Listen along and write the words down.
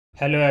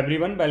Hello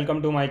everyone, welcome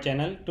to my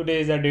channel. Today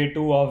is the day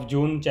 2 of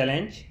June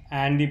challenge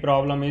and the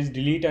problem is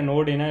delete a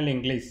node in a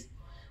linked list.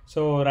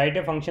 So write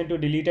a function to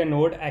delete a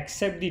node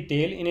except the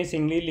tail in a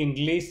single linked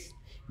list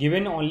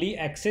given only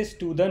access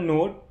to the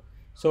node.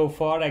 So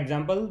for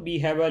example, we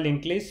have a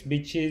linked list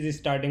which is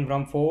starting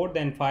from 4,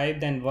 then 5,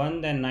 then 1,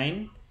 then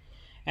 9.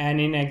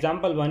 And in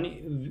example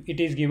 1,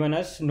 it is given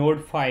us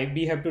node 5.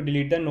 We have to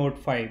delete the node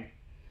 5.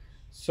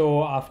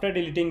 So after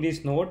deleting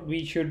this node,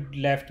 we should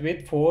left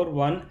with 4,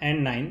 1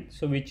 and 9.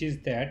 So which is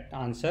that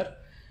answer?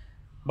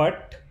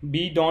 But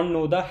we don't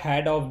know the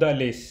head of the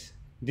list.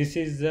 This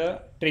is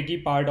the tricky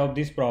part of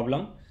this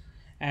problem.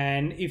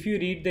 And if you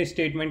read the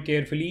statement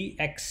carefully,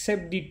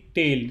 except the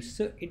tail,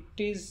 so it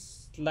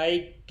is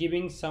like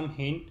giving some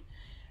hint.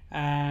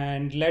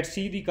 And let's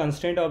see the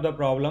constraint of the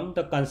problem.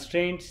 The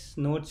constraints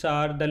notes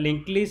are the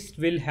linked list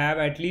will have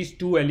at least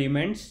 2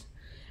 elements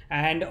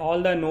and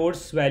all the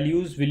nodes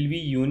values will be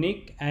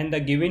unique and the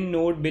given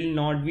node will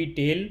not be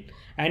tail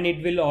and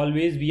it will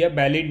always be a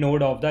valid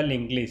node of the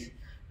linked list.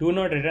 Do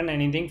not return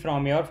anything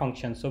from your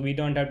function, so we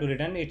don't have to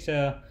return. It's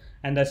a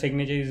and the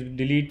signature is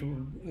delete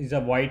is a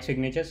white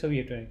signature, so we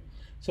have to.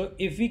 So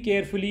if we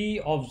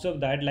carefully observe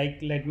that, like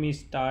let me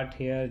start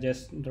here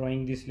just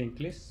drawing this linked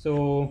list.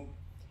 So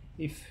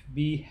if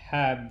we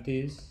have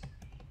this,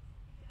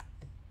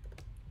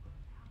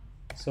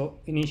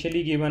 so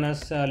initially given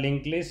us a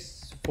linked list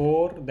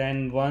 4,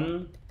 then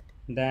 1,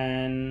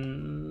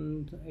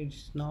 then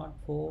it's not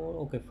 4,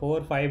 okay,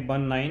 4 5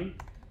 1 9,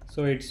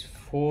 so it's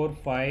 4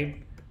 5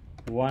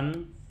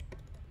 1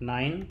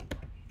 9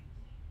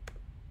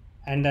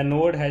 and the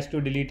node has to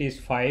delete is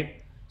 5.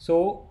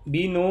 So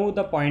we know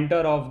the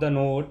pointer of the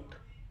node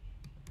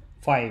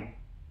 5.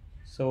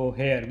 So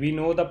here we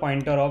know the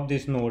pointer of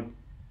this node,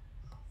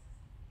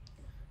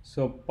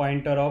 so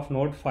pointer of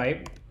node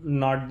 5,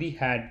 not the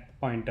head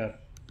pointer.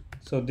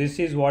 So this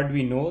is what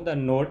we know, the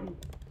node,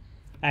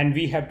 and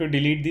we have to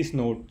delete this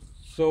node.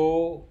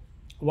 So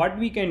what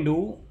we can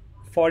do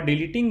for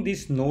deleting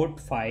this node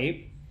 5,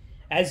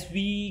 as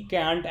we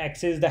can't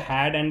access the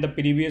head and the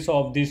previous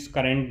of this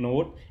current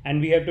node,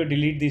 and we have to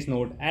delete this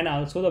node, and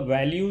also the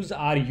values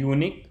are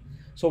unique.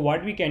 So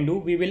what we can do,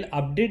 we will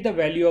update the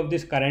value of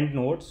this current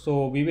node.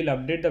 So we will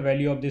update the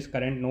value of this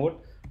current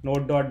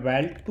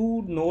node.val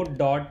to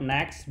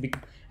node.next,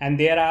 and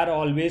there are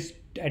always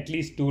at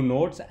least 2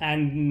 nodes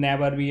and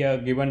never be a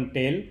given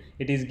tail.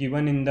 It is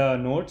given in the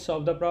nodes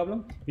of the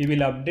problem. We will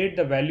update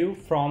the value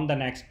from the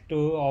next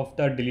to of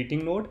the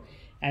deleting node,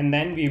 and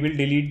then we will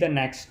delete the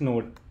next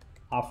node.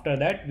 After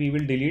that we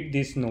will delete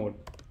this node,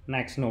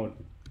 next node.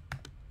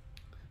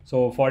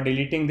 So for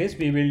deleting this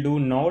we will do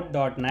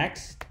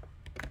node.next.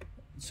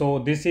 So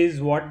this is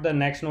what the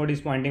next node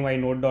is pointing by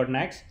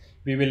node.next.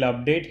 We will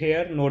update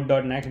here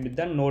node.next with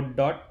the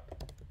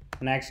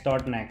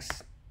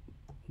node.next.next.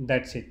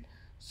 That's it.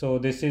 So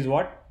this is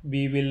what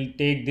we will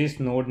take this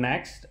node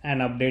next and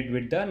update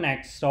with the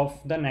next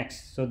of the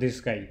next, so this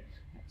guy.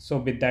 So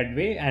with that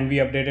way, and we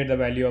updated the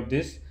value of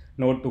this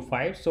node to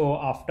 5. So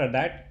after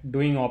that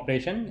doing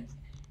operation,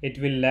 it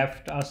will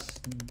left us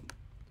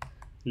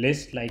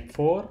list like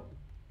 4,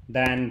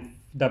 then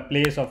the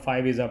place of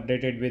 5 is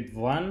updated with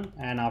 1,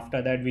 and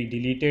after that we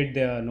deleted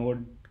the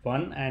node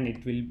 1 and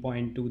it will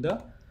point to the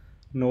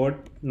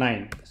node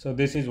 9. So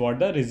this is what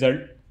the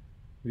result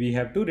we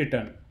have to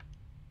return.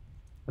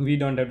 We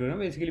don't have to know,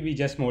 basically we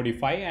just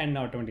modify and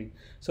automatic.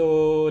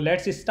 So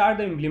let's start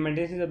the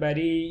implementation. Is a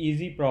very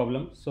easy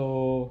problem.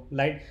 So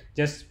like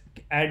just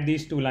add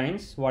these 2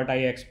 lines what I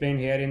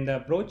explained here in the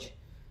approach.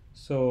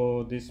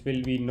 So this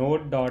will be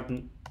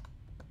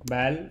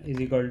node.val is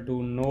equal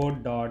to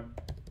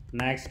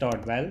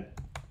node.next.val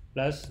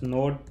plus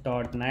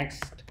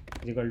node.next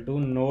is equal to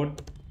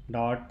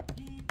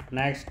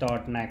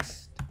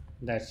node.next.next.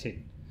 That's it.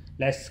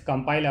 Let's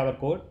compile our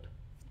code.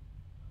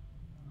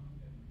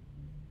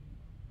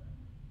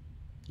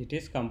 It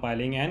is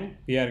compiling and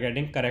we are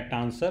getting correct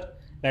answer.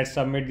 Let's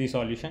submit the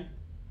solution,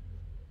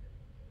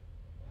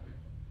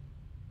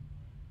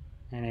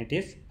 and it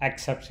is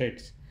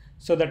accepted.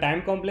 So the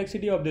time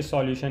complexity of this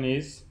solution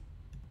is,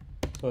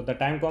 so the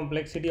time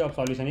complexity of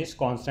solution is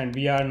constant.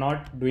 We are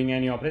not doing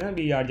any operation,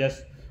 we are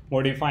just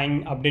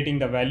modifying, updating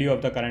the value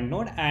of the current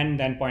node and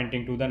then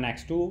pointing to the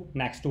next of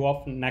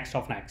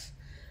next.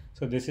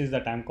 So this is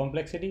the time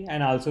complexity,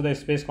 and also the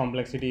space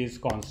complexity is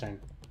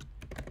constant.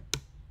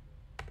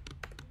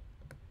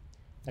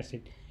 That's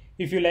it.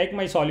 If you like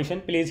my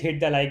solution, please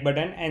hit the like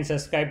button and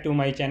subscribe to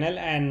my channel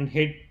and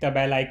hit the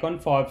bell icon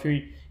for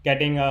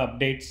getting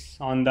updates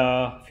on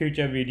the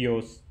future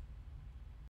videos.